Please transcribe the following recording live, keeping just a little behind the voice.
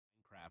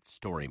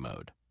story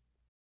mode.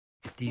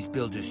 If these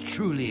builders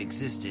truly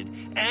existed,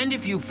 and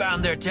if you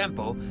found their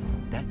temple,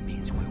 that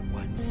means we're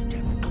one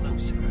step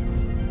closer.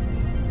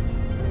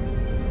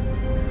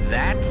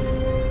 That's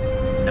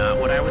not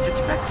what I was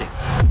expecting.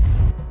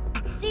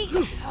 See,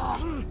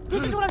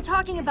 this is what I'm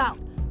talking about.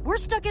 We're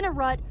stuck in a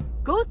rut,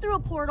 go through a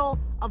portal,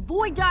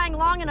 avoid dying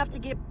long enough to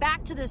get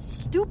back to this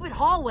stupid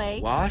hallway.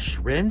 Wash,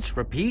 rinse,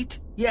 repeat?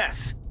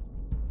 Yes.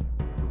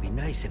 It would be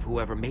nice if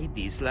whoever made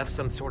these left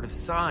some sort of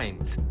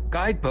signs,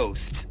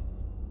 guideposts.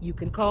 You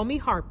can call me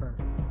Harper.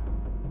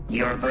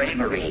 Your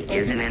bravery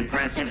is an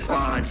impressive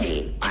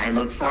quality. I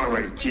look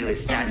forward to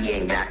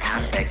studying that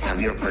aspect of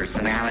your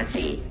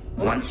personality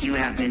once you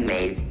have been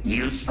made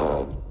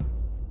useful.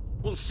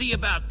 We'll see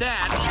about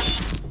that.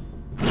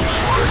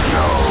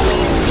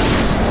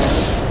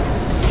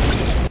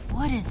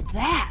 What is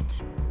that?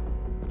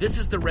 This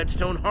is the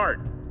Redstone Heart.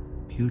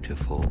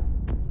 Beautiful.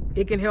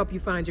 It can help you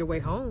find your way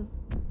home.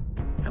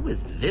 How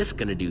is this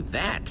gonna do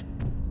that?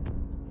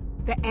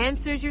 The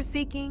answers you're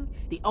seeking,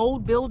 the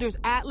old builder's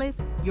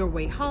atlas, your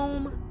way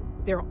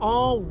home, they're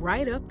all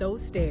right up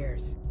those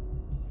stairs.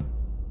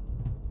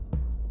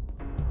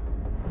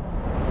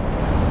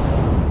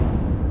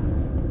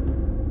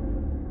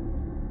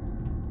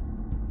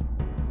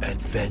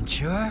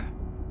 Adventure?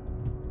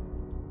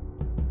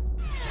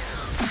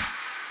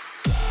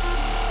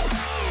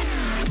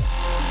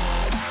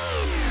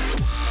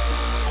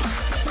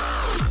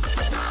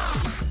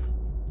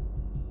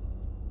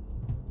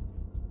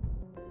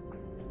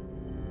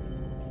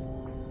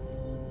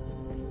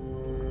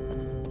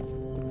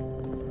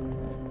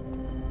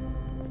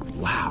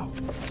 Wow,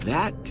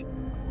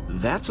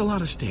 that's a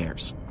lot of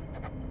stairs.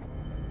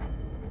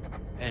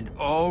 And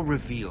all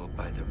revealed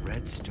by the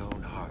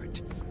Redstone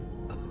Heart.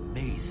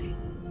 Amazing.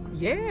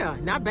 Yeah,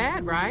 not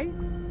bad, right?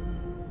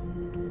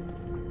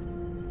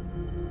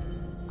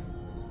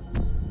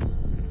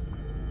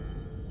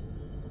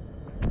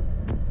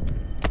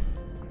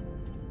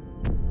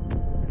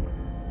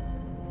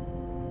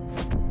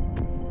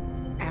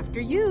 After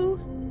you.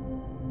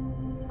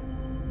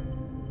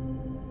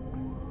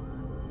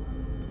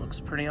 Looks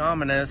pretty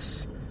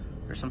ominous.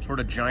 There's some sort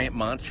of giant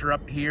monster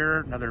up here,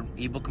 another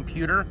evil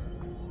computer.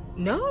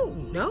 No,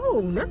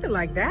 nothing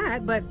like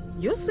that, but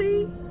you'll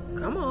see.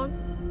 Come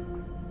on.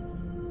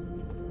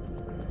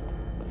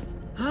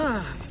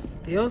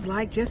 Feels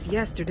like just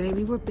yesterday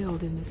we were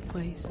building this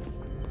place.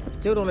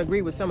 Still don't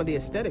agree with some of the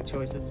aesthetic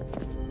choices.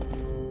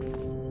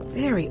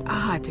 Very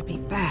odd to be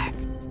back.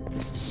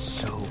 This is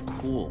so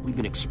cool. We've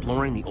been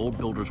exploring the old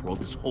builder's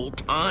world this whole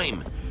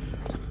time.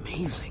 It's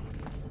amazing.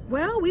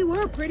 Well, we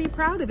were pretty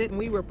proud of it when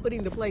we were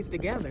putting the place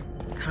together.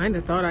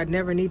 Kinda thought I'd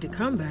never need to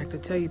come back, to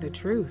tell you the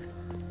truth.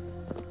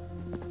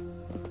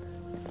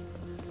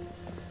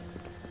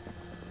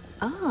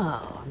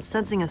 Oh, I'm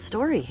sensing a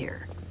story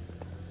here.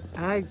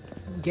 I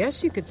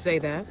guess you could say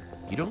that.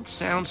 You don't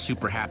sound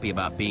super happy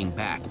about being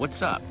back.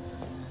 What's up?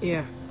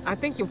 Yeah, I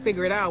think you'll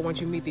figure it out once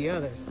you meet the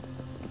others.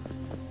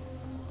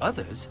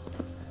 Others?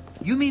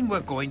 You mean we're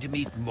going to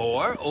meet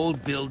more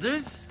old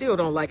builders? Still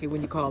don't like it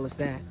when you call us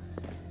that.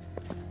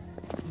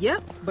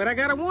 Yep, but I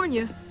gotta warn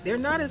you, they're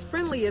not as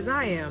friendly as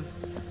I am.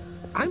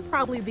 I'm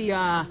probably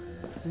the,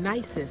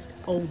 nicest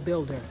old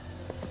builder.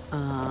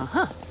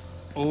 Uh-huh.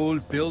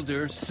 Old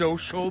builder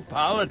social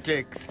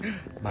politics.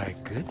 My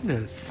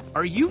goodness.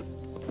 Are you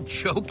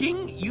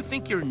joking? You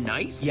think you're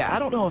nice? Yeah, I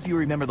don't know if you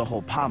remember the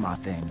whole Pama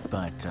thing,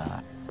 but,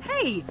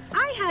 Hey,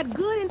 I had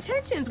good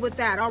intentions with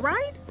that, all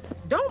right?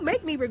 Don't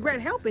make me regret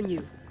helping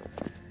you.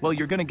 well,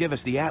 you're gonna give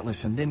us the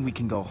atlas and then we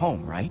can go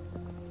home, right?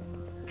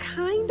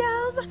 Kind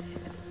of.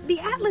 The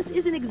atlas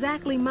isn't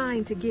exactly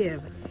mine to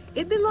give.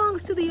 It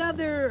belongs to the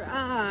other,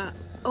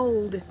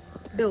 old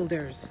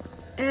builders.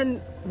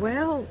 And,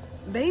 well,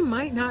 they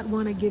might not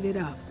want to give it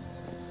up.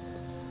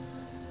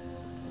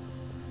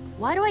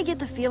 Why do I get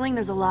the feeling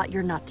there's a lot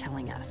you're not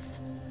telling us?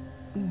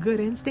 Good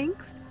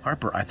instincts?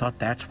 Harper, I thought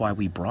that's why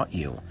we brought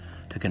you.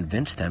 To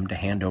convince them to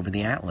hand over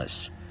the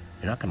atlas.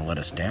 You're not gonna let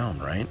us down,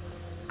 right?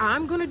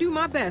 I'm gonna do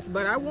my best,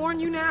 but I warn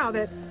you now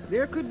that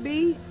there could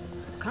be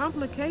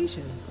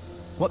complications.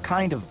 What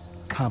kind of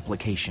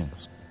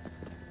complications?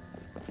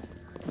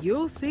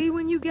 You'll see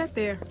when you get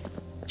there.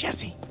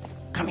 Jesse,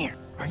 come here.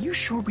 Are you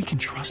sure we can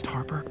trust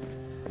Harper?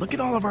 Look at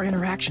all of our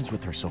interactions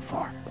with her so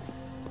far.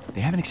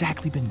 They haven't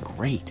exactly been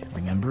great,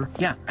 remember?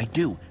 Yeah, I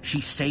do.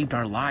 She saved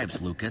our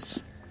lives,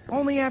 Lucas.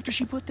 Only after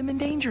she put them in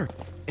danger.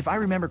 If I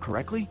remember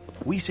correctly,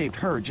 we saved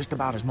her just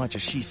about as much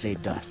as she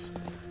saved us.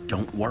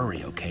 Don't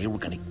worry, okay? We're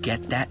gonna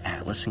get that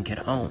atlas and get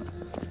home.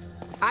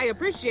 I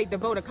appreciate the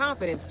vote of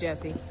confidence,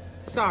 Jesse.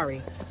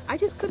 Sorry, I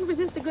just couldn't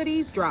resist a good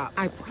eavesdrop.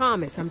 I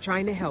promise I'm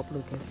trying to help,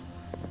 Lucas.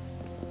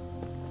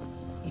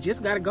 You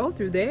just gotta go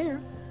through there.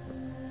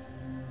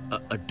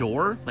 A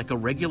door? Like a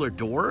regular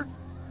door?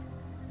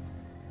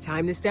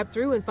 Time to step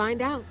through and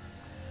find out.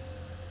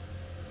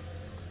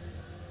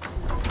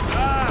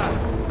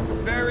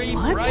 Very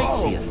What? bright.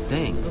 I see a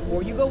thing.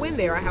 Before you go in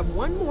there, I have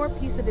one more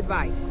piece of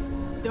advice.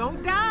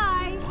 Don't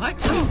die! What?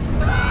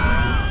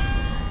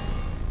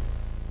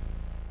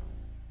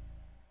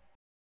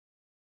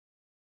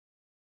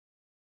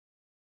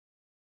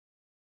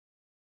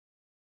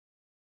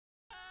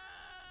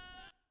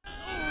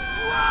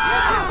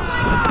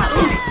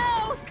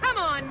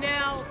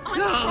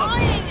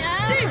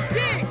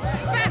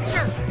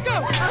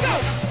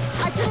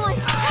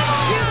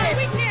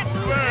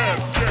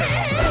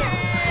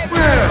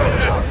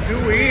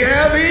 we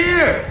have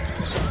here?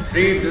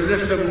 Seems as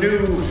if some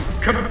new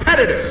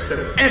competitors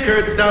have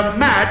entered the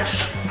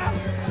match.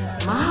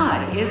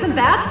 My, isn't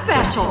that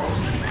special?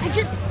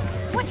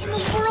 What in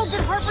the world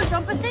did Harper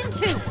dump us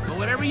into? But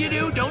whatever you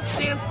do, don't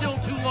stand still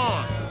too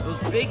long. Those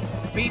big,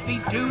 beefy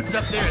dudes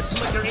up there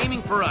seem like they're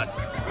aiming for us.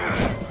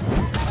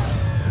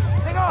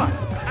 Hang on!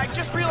 I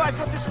just realized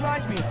what this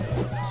reminds me of.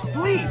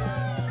 Spleef!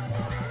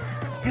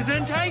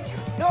 Gesundheit?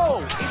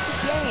 No,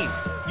 it's a game.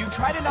 You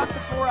try to knock the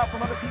floor out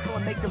from other people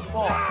and make them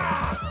fall.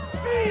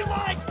 Be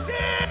like this!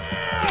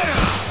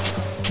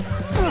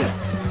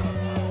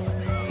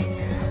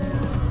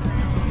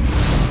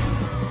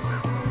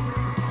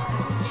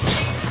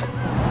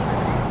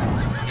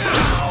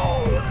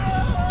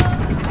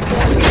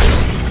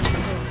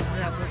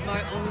 That was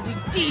my only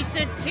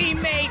decent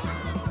teammate!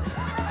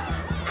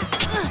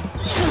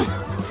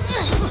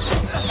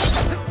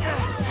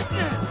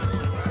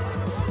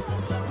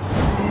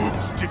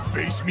 Oops, did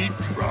Face Meat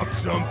drop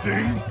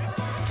something?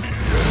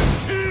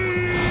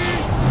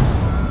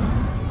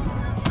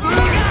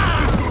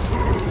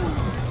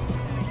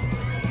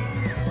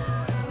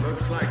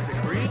 Looks like the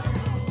Greek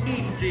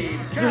team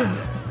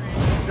captain.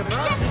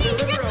 Jesse,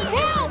 just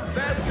help!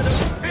 Basket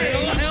of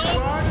pain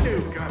to our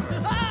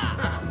newcomer.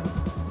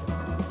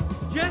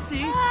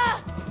 Jesse!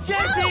 Ah!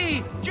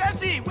 Jesse!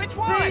 Jesse, which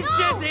one? Please,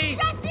 No! Jesse!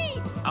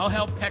 Jesse! I'll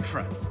help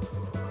Petra.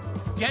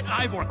 Get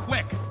Ivor,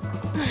 quick!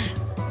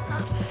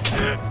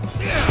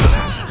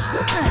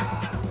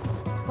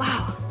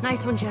 Wow,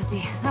 nice one,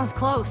 Jesse. That was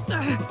close.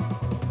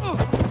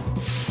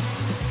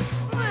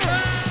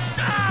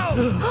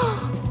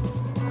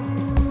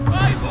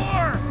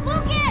 Ivor!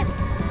 Lucas!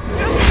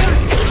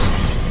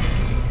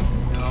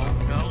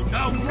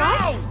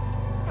 No!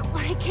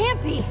 What? It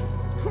can't be.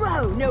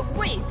 Whoa, no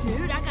way,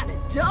 dude. I got a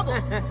double.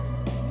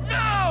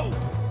 No!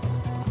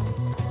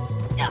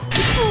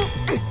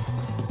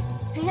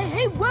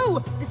 Hey, whoa!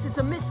 This is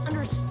a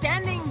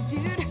misunderstanding,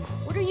 dude.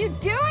 What are you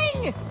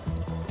doing?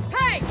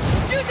 Hey!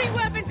 Using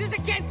weapons is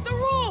against the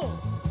rules!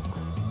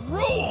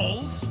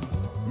 Rules?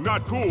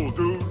 Not cool,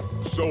 dude.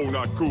 So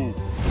not cool.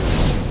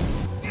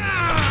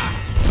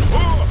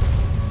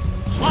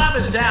 Slab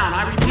is down.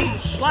 I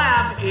repeat,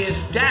 Slab is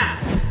down.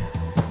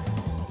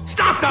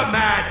 Stop the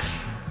match!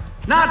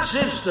 Not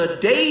since the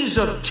days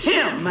of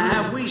Tim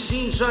have we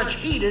seen such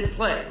heated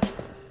play.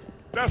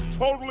 That's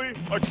totally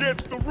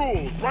against the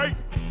rules, right?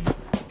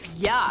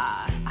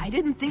 Yeah, I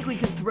didn't think we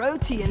could throw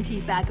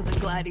TNT back at the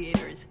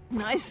gladiators.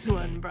 Nice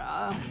one,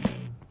 brah.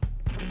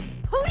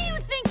 Who do you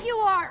think you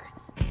are?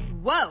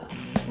 Whoa.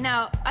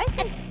 Now, I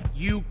think...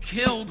 You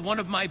killed one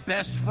of my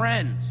best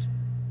friends.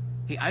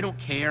 Hey, I don't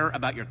care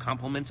about your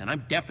compliments, and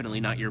I'm definitely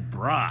not your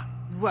bra.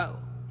 Whoa.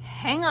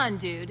 Hang on,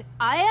 dude.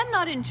 I am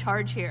not in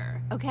charge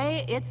here,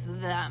 okay? It's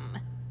them.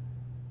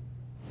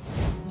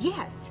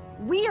 Yes,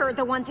 we're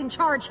the ones in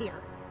charge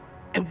here.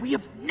 And we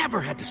have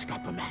never had to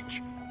stop a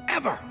match.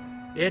 Ever.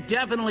 It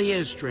definitely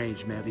is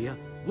strange, Mevia.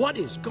 What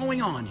is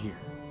going on here?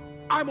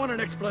 I want an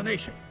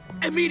explanation.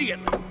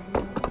 Immediately.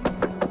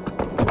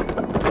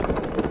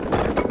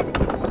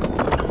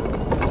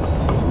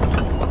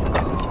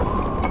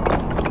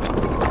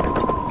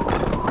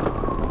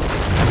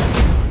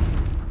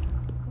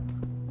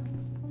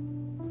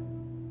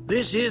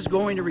 This is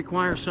going to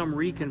require some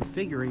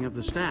reconfiguring of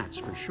the stats,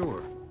 for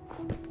sure.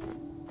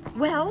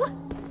 Well,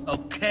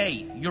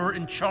 Okay, you're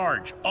in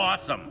charge.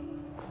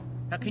 Awesome.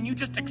 Now, can you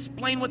just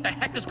explain what the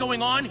heck is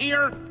going on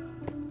here?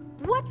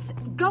 what's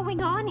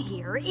going on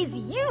here is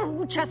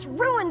you just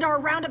ruined our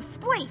round of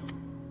spleef.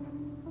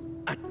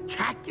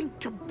 Attacking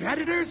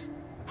competitors?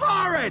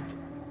 Horrid!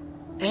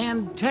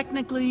 And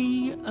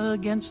technically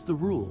against the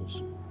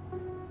rules.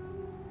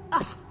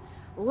 Ugh,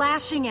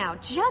 lashing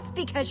out just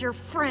because your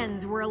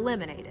friends were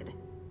eliminated.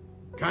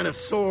 Kind of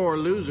sore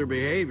loser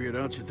behavior,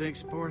 don't you think,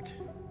 Sport?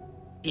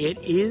 It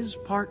is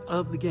part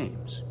of the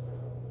games.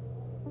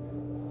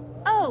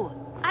 Oh,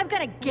 I've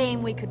got a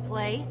game we could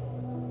play.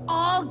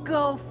 I'll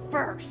go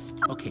first.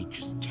 Okay,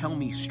 just tell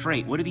me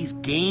straight. What are these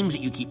games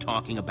that you keep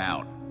talking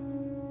about?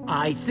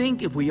 I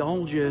think if we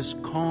all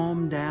just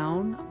calm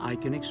down, I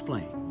can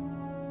explain.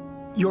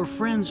 Your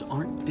friends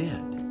aren't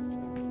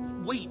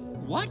dead. Wait,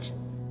 what?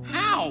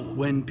 How?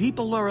 When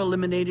people are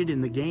eliminated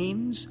in the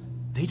games,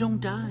 they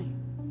don't die.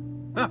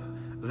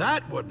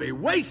 That would be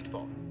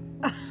wasteful.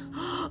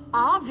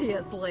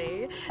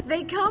 Obviously.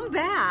 They come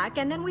back,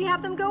 and then we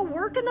have them go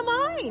work in the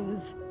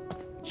mines.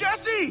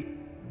 Jesse!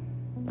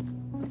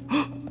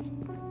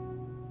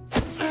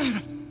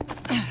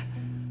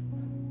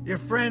 Your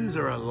friends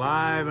are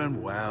alive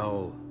and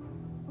well.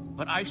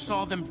 But I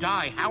saw them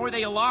die. How are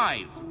they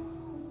alive?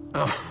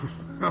 Oh,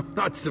 I'm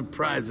not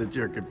surprised that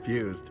you're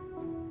confused.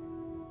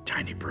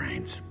 Tiny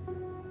brains.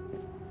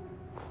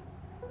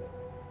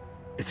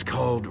 It's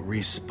called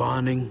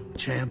respawning,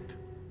 champ.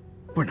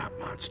 We're not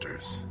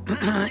monsters.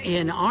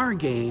 In our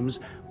games,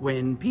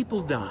 when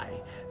people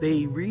die,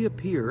 they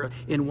reappear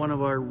in one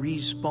of our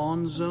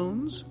respawn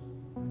zones.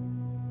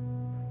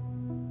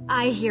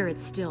 I hear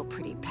it's still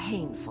pretty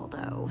painful,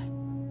 though.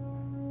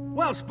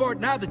 Well, Sport,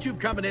 now that you've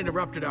come and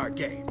interrupted our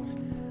games,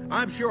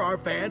 I'm sure our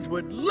fans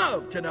would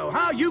love to know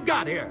how you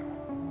got here.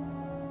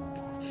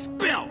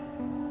 Spill!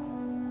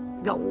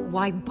 Oh,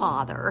 why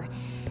bother?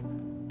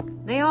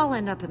 They all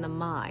end up in the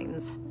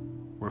mines.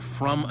 We're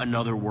from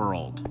another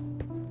world.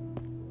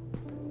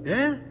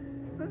 Yeah?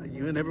 Well,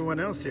 you and everyone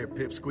else here,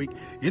 Pipsqueak.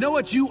 You know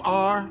what you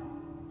are,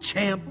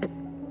 champ?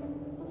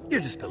 You're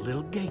just a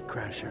little gate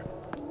crasher.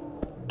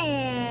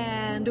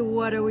 And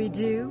what do we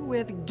do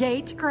with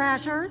gate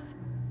crashers?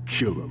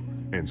 Kill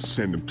him and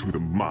send him to the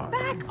mines.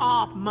 Back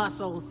off,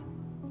 Muscles.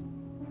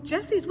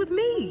 Jesse's with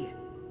me.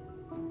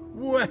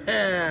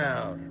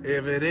 Well,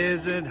 if it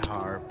isn't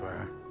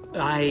Harper.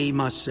 I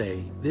must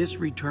say, this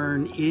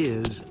return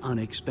is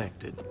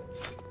unexpected.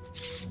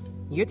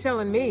 You're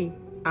telling me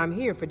I'm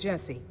here for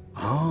Jesse.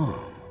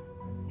 Oh,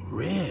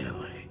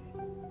 really?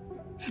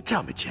 So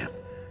tell me, champ,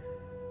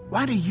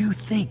 why do you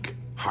think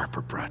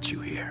Harper brought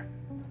you here?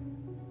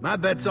 My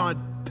bet's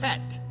on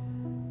Pet.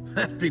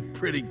 That'd be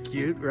pretty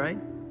cute, right?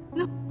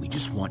 No, we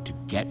just want to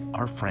get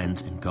our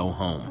friends and go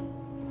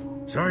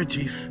home. Sorry,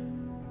 Chief,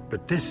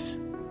 but this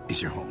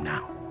is your home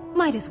now.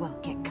 Might as well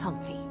get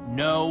comfy.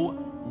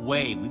 No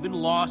way. We've been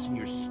lost in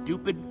your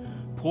stupid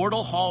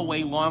portal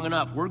hallway long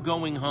enough. We're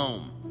going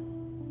home.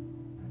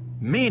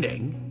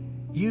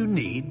 Meaning, you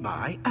need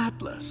my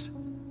atlas.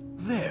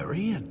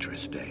 Very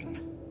interesting.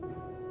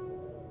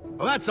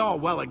 Well, that's all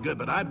well and good,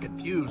 but I'm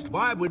confused.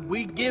 Why would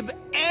we give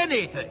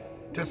anything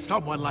to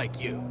someone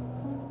like you?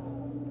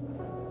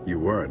 You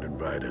weren't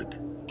invited.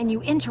 And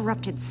you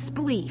interrupted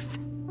Spleef.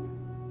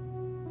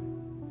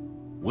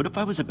 What if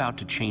I was about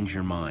to change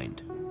your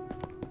mind?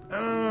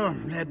 Oh,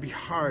 that'd be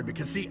hard,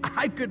 because see,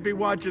 I could be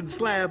watching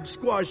Slab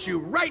squash you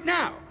right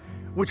now,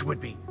 which would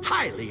be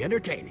highly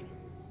entertaining.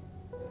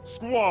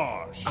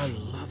 Squash! I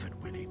love it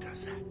when he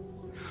does that.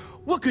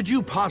 What could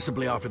you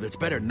possibly offer that's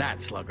better than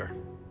that, Slugger?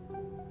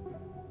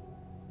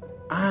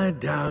 I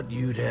doubt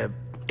you'd have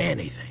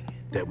anything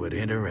that would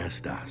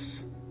interest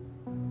us.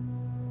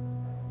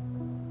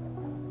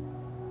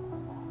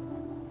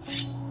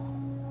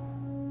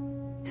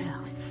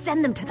 Oh,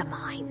 send them to the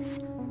mines.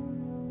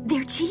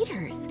 They're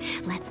cheaters.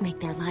 Let's make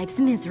their lives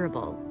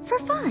miserable. For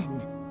fun.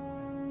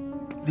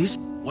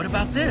 What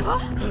about this?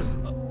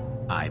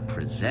 I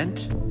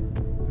present...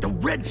 the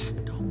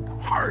Redstone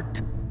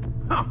Heart.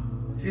 Huh.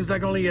 Seems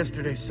like only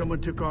yesterday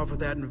someone took off with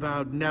that and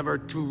vowed never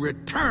to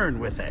return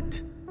with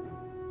it.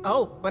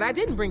 Oh, but I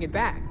didn't bring it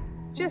back.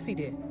 Jesse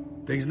did.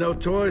 Thing's no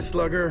toy,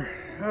 Slugger.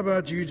 How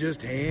about you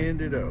just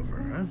hand it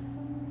over, huh?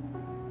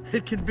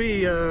 It can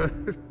be,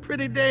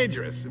 pretty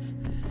dangerous if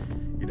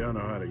you don't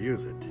know how to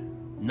use it.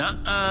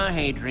 Nuh-uh,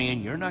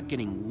 Hadrian. You're not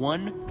getting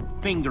one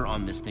finger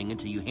on this thing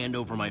until you hand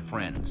over my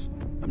friends.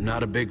 I'm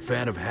not a big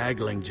fan of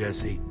haggling,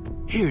 Jesse.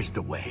 Here's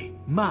the way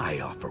my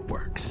offer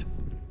works.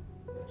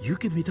 You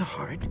give me the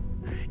heart,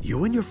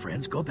 you and your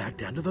friends go back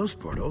down to those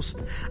portals.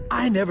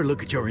 I never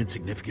look at your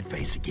insignificant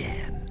face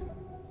again.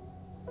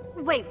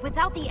 Wait,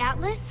 without the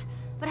Atlas?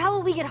 But how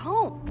will we get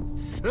home?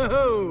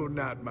 So,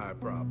 not my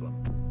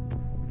problem.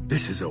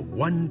 This is a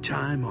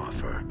one-time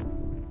offer.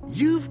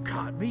 You've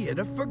caught me in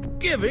a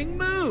forgiving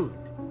mood.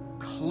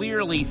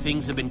 Clearly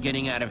things have been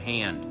getting out of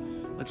hand.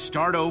 Let's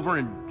start over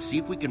and see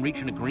if we can reach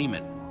an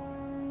agreement.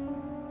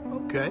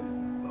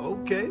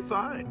 Okay,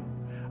 fine.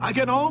 I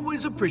can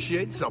always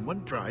appreciate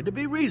someone trying to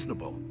be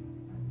reasonable.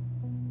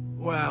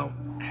 Well,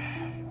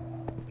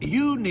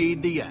 you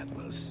need the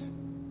Atlas.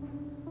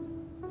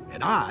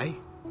 And I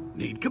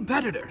need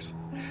competitors.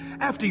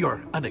 After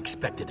your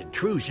unexpected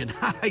intrusion,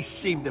 I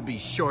seem to be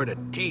short a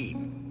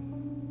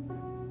team.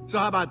 So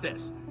how about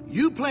this?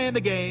 You plan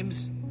the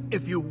games.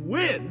 If you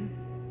win,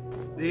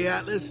 the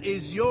Atlas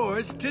is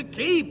yours to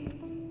keep.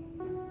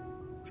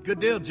 It's a good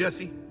deal,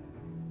 Jesse.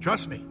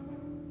 Trust me.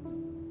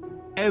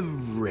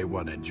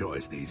 Everyone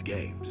enjoys these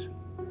games.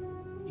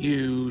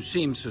 You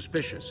seem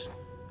suspicious,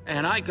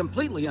 and I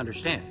completely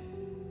understand.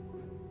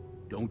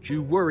 Don't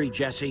you worry,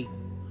 Jesse.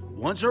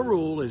 Once a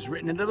rule is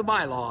written into the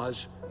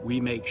bylaws,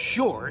 we make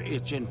sure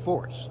it's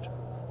enforced.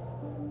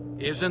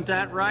 Isn't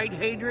that right,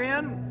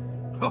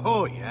 Hadrian?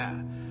 Oh,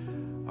 yeah.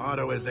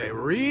 Otto is a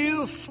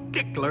real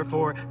stickler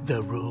for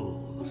the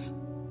rules.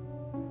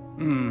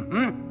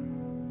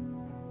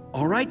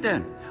 All right,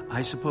 then.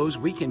 I suppose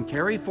we can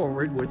carry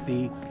forward with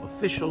the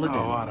official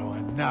addendum. Oh, Otto,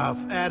 enough.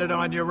 Add it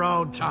on your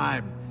own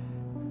time.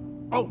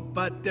 Oh,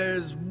 but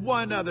there's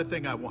one other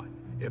thing I want.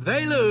 If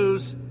they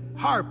lose,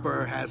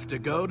 Harper has to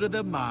go to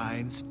the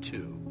mines,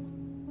 too.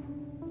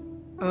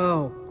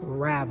 Oh,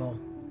 gravel.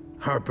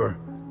 Harper,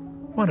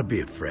 want to be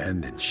a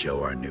friend and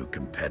show our new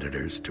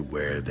competitors to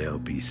where they'll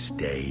be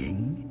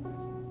staying?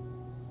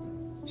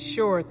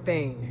 Sure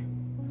thing.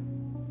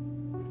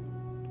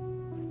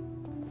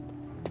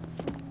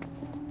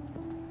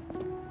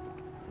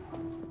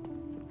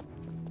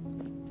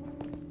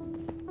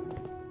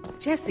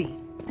 Jesse,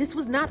 this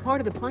was not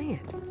part of the plan.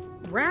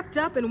 Wrapped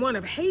up in one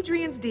of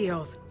Hadrian's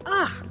deals.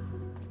 Ugh!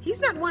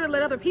 He's not one to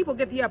let other people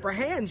get the upper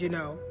hand, you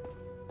know.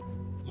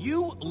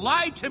 You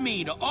lied to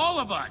me, to all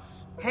of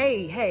us!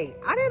 Hey,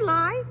 I didn't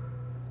lie.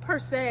 Per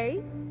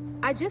se.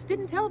 I just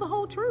didn't tell the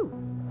whole truth.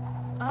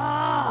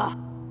 I'm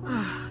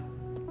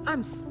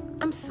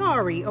I'm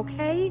sorry,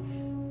 okay?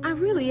 I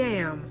really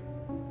am.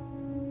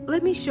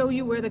 Let me show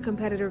you where the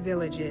competitor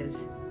village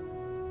is.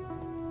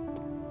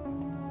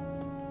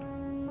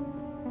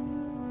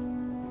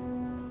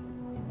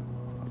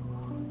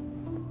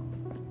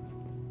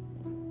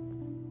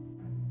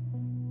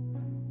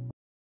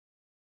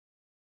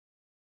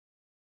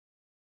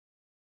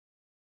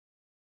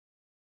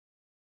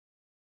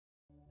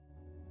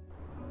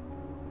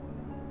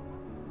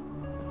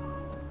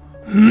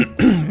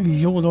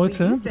 Jo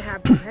Leute,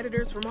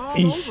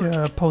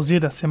 ich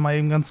pausiere das hier mal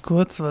eben ganz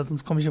kurz, weil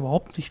sonst komme ich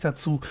überhaupt nicht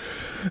dazu,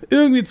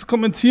 irgendwie zu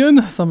kommentieren.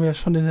 Das haben wir ja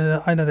schon in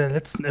einer der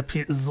letzten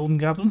Episoden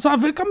gehabt. Und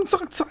zwar willkommen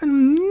zurück zu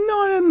einem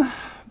neuen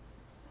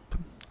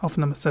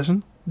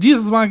Aufnahmesession.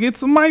 Dieses Mal geht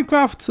es um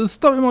Minecraft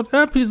Story Mode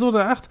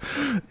Episode 8.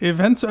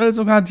 Eventuell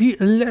sogar die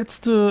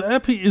letzte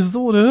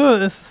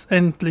Episode. Es ist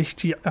endlich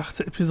die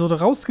 8. Episode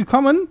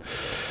rausgekommen.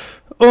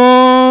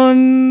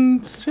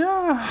 Und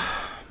ja,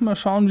 mal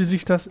schauen, wie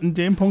sich das in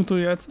dem Punkt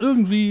jetzt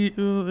irgendwie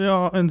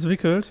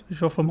entwickelt.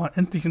 Ich hoffe mal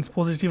endlich ins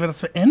Positive,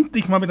 dass wir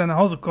endlich mal wieder nach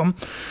Hause kommen.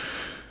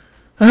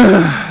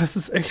 Es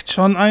ist echt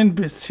schon ein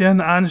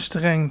bisschen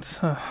anstrengend.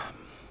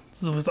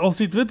 So wie es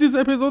aussieht, wird diese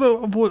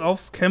Episode wohl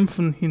aufs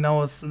Kämpfen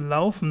hinaus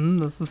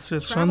laufen. Das ist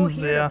jetzt schon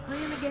sehr,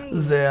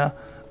 sehr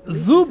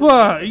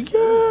super.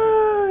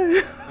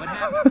 Yay!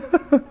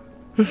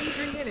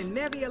 Adrian and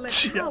Nebia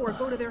let power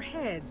go to their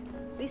heads.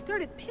 They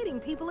started pitting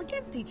people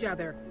against each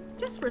other,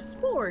 just for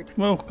sport.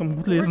 Wow, kann man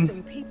gut lesen.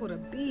 Forcing people to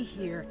be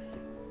here.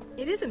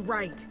 It isn't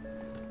right.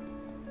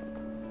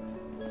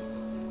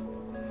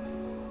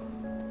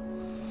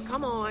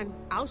 Come on,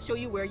 I'll show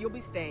you where you'll be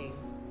staying.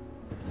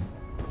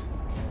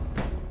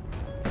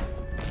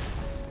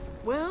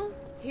 Well,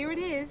 here it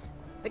is.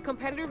 The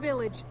competitor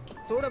village.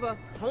 Sort of a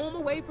home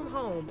away from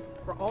home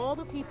for all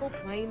the people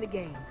playing the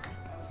games.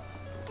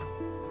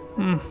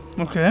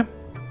 Okay.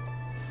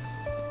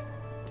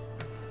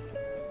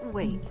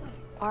 Wait,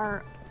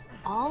 are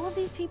all of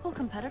these people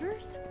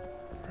competitors?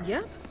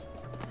 Yep.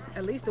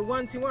 At least the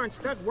ones who aren't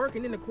stuck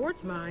working in the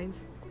quartz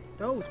mines.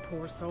 Those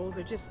poor souls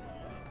are just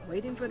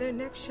waiting for their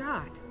next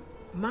shot.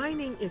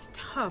 Mining is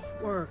tough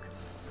work.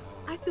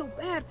 I feel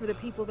bad for the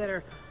people that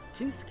are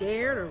too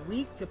scared or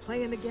weak to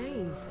play in the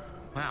games.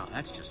 Wow,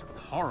 that's just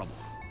horrible.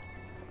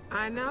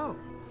 I know.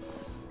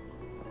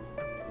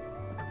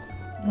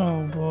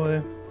 Oh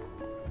boy.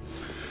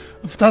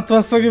 Auf das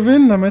was wir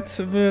gewinnen,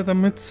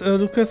 damit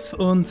Lucas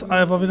und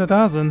Ivor wieder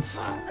da sind.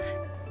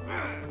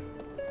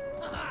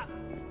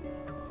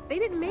 They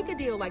didn't make a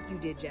deal like you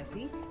did,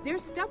 Jesse. They're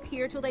stuck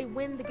here till they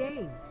win the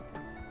games.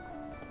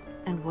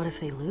 And what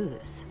if they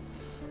lose?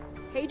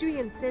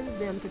 Hadrian sends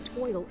them to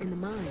toil in the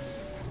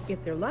mines.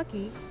 If they're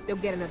lucky, they'll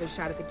get another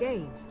shot at the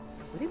games.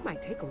 But it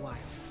might take a while.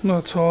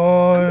 Na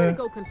toll. I'm gonna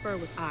go confer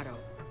with Otto.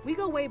 We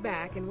go way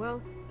back, and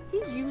well,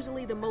 he's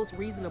usually the most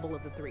reasonable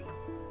of the three.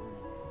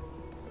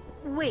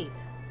 Wait,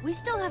 we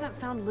still haven't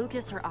found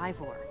Lucas or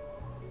Ivor.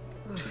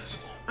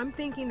 I'm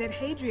thinking that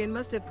Hadrian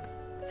must have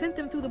sent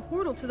them through the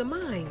portal to the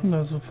mines.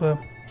 Na super.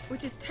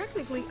 Which is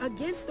technically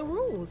against the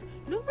rules.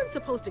 No one's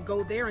supposed to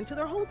go there until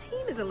their whole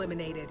team is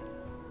eliminated.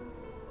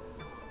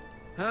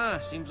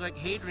 Seems like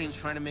Hadrian's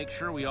trying to make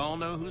sure we all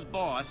know who's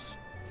boss.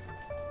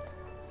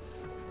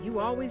 You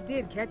always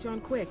did catch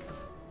on quick.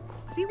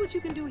 See what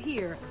you can do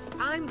here.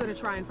 I'm gonna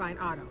try and find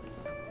Otto.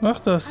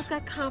 Mach das. I've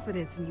got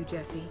confidence in you,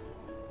 Jesse.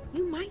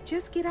 You might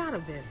just get out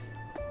of this.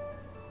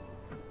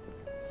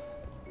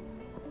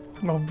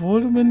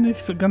 Obwohl du mir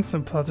nicht so ganz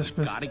sympathisch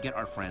bist. Gotta get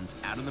our friends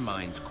out of the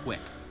mines quick.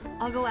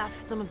 I'll go ask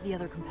some of the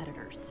other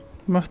competitors.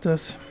 Mach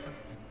das.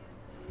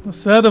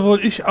 Das werde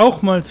wohl ich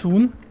auch mal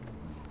tun.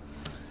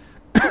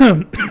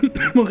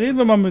 Reden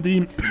wir mal mit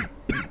ihm.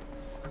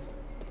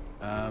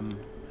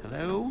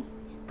 Hello?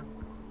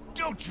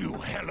 Don't you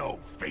hello,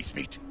 face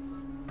meat.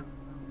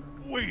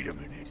 Wait a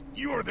minute.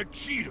 You're the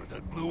cheater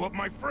that blew up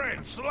my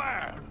friend,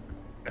 Slab.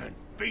 And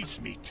face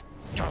meat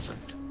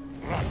doesn't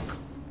like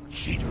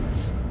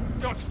cheaters.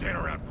 Don't stand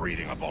around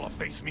breathing up all of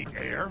face meat's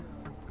air.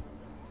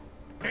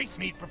 Face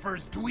meat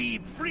prefers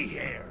dweeb-free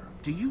air.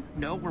 Do you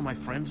know where my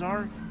friends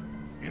are?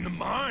 In the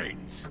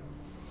mines.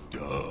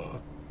 Duh.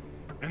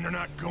 And they're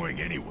not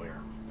going anywhere.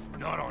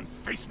 Not on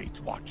face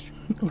meat's watch.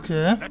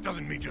 Okay. That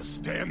doesn't mean just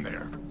stand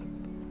there,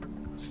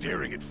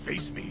 staring at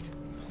face meat.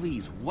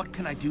 Please, what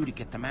can I do to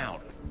get them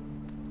out?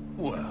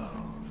 Well,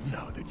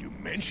 now that you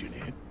mention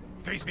it,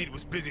 face meat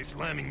was busy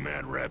slamming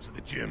mad raps at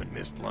the gym and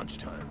missed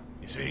lunchtime.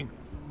 You see?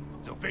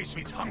 So face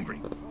meat's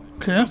hungry.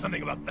 Okay. Do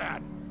something about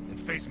that, and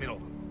face meat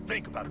will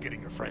think about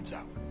getting your friends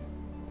out.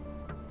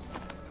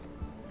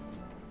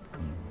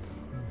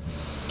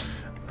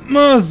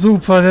 Na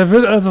super, der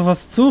will also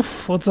was zu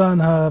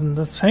futtern haben.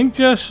 Das fängt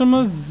ja schon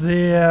mal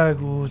sehr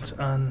gut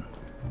an.